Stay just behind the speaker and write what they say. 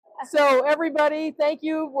So everybody, thank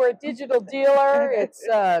you. We're a digital dealer. It's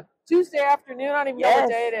Tuesday afternoon. I don't even know what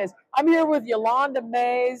day it is. I'm here with Yolanda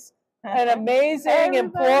Mays, an amazing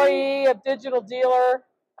employee of Digital Dealer.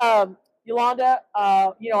 Yolanda,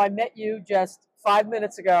 I met you just 5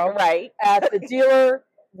 minutes ago, right, at the dealer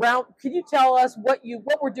round. Can you tell us what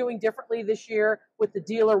we're doing differently this year with the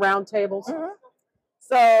dealer roundtables? Mm-hmm.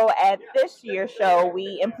 So at this year's show,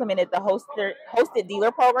 we implemented the hosted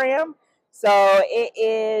dealer program. So it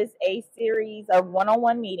is a series of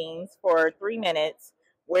one-on-one meetings for 3 minutes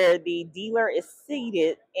where the dealer is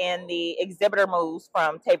seated and the exhibitor moves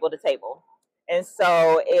from table to table. And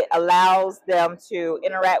so it allows them to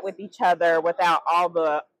interact with each other without all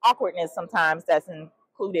the awkwardness sometimes that's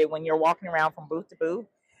included when you're walking around from booth to booth.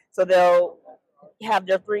 So they'll have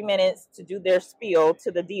their 3 minutes to do their spiel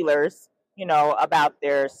to the dealers, about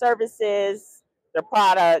their services, their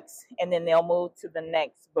products, and then they'll move to the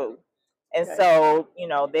next booth. And so,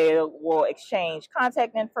 they will exchange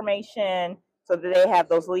contact information so that they have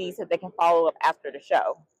those leads that they can follow up after the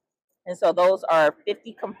show. And so those are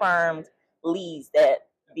 50 confirmed leads that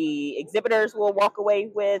the exhibitors will walk away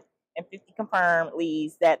with and 50 confirmed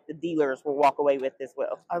leads that the dealers will walk away with as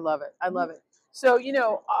well. I love it. I love it. So,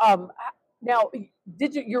 now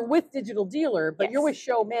you're with Digital Dealer, but you're with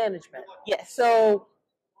Show Management. Yes. So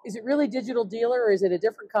is it really Digital Dealer or is it a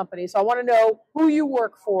different company? So I want to know who you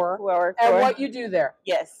work for and what you do there.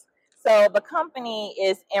 Yes. So the company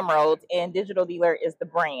is Emerald and Digital Dealer is the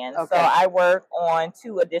brand. Okay. So I work on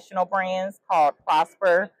 2 additional brands called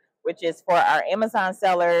Prosper, which is for our Amazon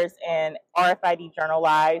sellers, and RFID Journal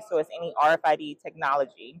Live. So it's any RFID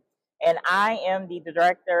technology. And I am the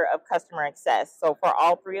director of customer access. So for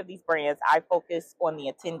all 3 of these brands, I focus on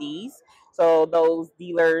the attendees. So those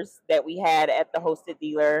dealers that we had at the hosted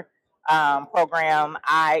dealer program,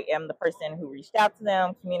 I am the person who reached out to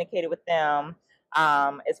them, communicated with them.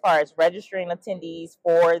 As far as registering attendees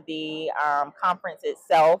for the conference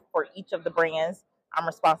itself, for each of the brands, I'm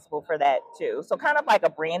responsible for that too. So kind of like a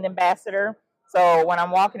brand ambassador. So when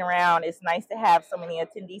I'm walking around, it's nice to have so many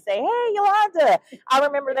attendees say, "Hey, Yolanda, I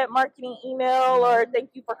remember that marketing email," or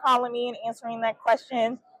 "Thank you for calling me and answering that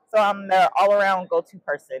question." So I'm the all-around go-to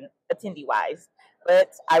person, attendee-wise.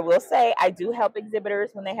 But I will say I do help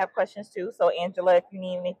exhibitors when they have questions too. So Angela, if you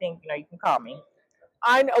need anything, you can call me.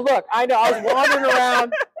 I know. Look, I know. I was wandering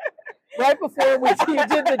around right before you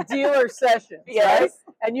did the dealer session. Yes. Right?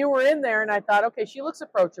 And you were in there, and I thought, okay, she looks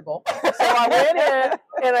approachable. So I went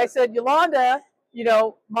in, and I said, Yolanda,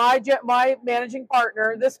 my managing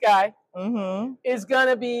partner, this guy, is going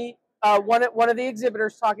to be one of the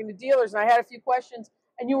exhibitors talking to dealers. And I had a few questions,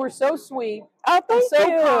 and you were so sweet. Oh, thank so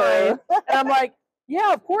you. kind. And I'm like,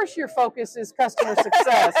 yeah, of course your focus is customer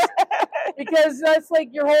success. Because that's like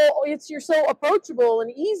you're so approachable and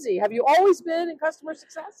easy. Have you always been in customer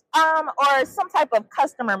success? Or some type of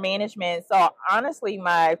customer management. So honestly,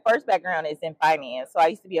 my first background is in finance. So I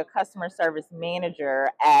used to be a customer service manager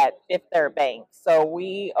at Fifth Third Bank. So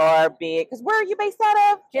we are big, because where are you based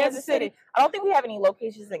out of? Kansas City. I don't think we have any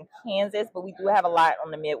locations in Kansas, but we do have a lot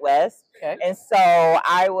on the Midwest. Okay. And so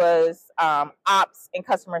I was ops and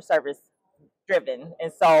customer service driven,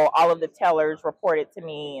 and so all of the tellers reported to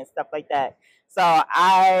me and stuff like that. So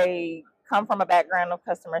I come from a background of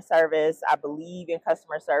customer service. I believe in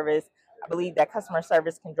customer service. I believe that customer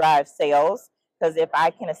service can drive sales, because if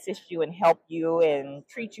I can assist you and help you and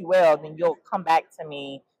treat you well, then you'll come back to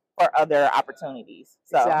me for other opportunities.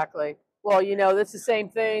 So. Exactly. Well, that's the same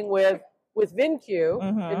thing with VinQ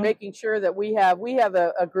and making sure that we have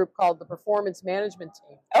a group called the Performance Management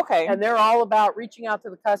Team. Okay. And they're all about reaching out to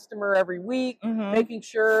the customer every week, making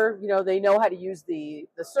sure, they know how to use the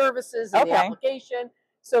services and the application.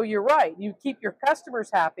 So you're right. You keep your customers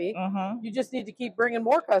happy. You just need to keep bringing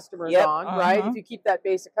more customers on, right? If you keep that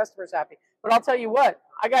base of customers happy. But I'll tell you what,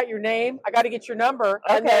 I got your name. I got to get your number.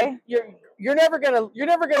 Okay. And then you're never gonna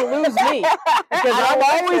lose me, because I'm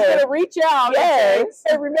always gonna reach out and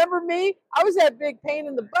say, "Hey, remember me? I was that big pain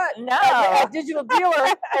in the butt at Digital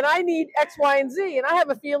Dealer, and I need X, Y, and Z, and I have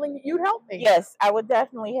a feeling that you'd help me." Yes, I would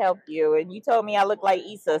definitely help you. And you told me I look like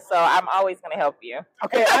Issa, so I'm always gonna help you.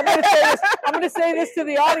 Okay, I'm gonna say this to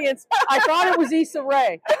the audience. I thought it was Issa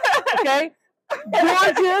Rae. Okay,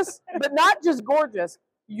 gorgeous, but not just gorgeous.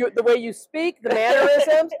 The way you speak, the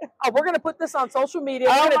mannerisms. We're going to put this on social media.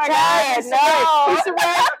 We're going to tag Issa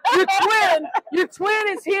Rae. Your twin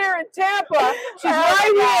is here in Tampa. She's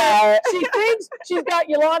right here. She thinks she's got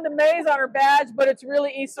Yolanda Mays on her badge, but it's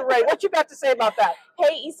really Issa Rae. What you got to say about that?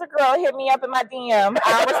 Hey, Issa girl, hit me up in my DM.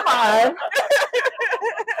 I'll respond.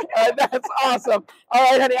 That's awesome. All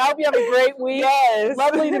right, honey. I hope you have a great week. Yes.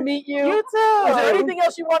 Lovely to meet you. You too. Is there anything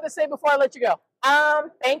else you want to say before I let you go?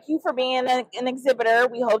 Thank you for being an exhibitor.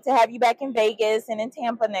 We hope to have you back in Vegas and in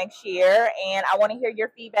Tampa next year. And I want to hear your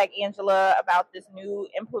feedback, Angela, about this new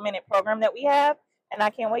implemented program that we have. And I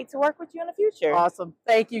can't wait to work with you in the future. Awesome.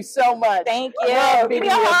 Thank you so much. Thank you. Love Give me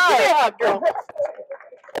meeting a you. hug. Give me a hug, girl.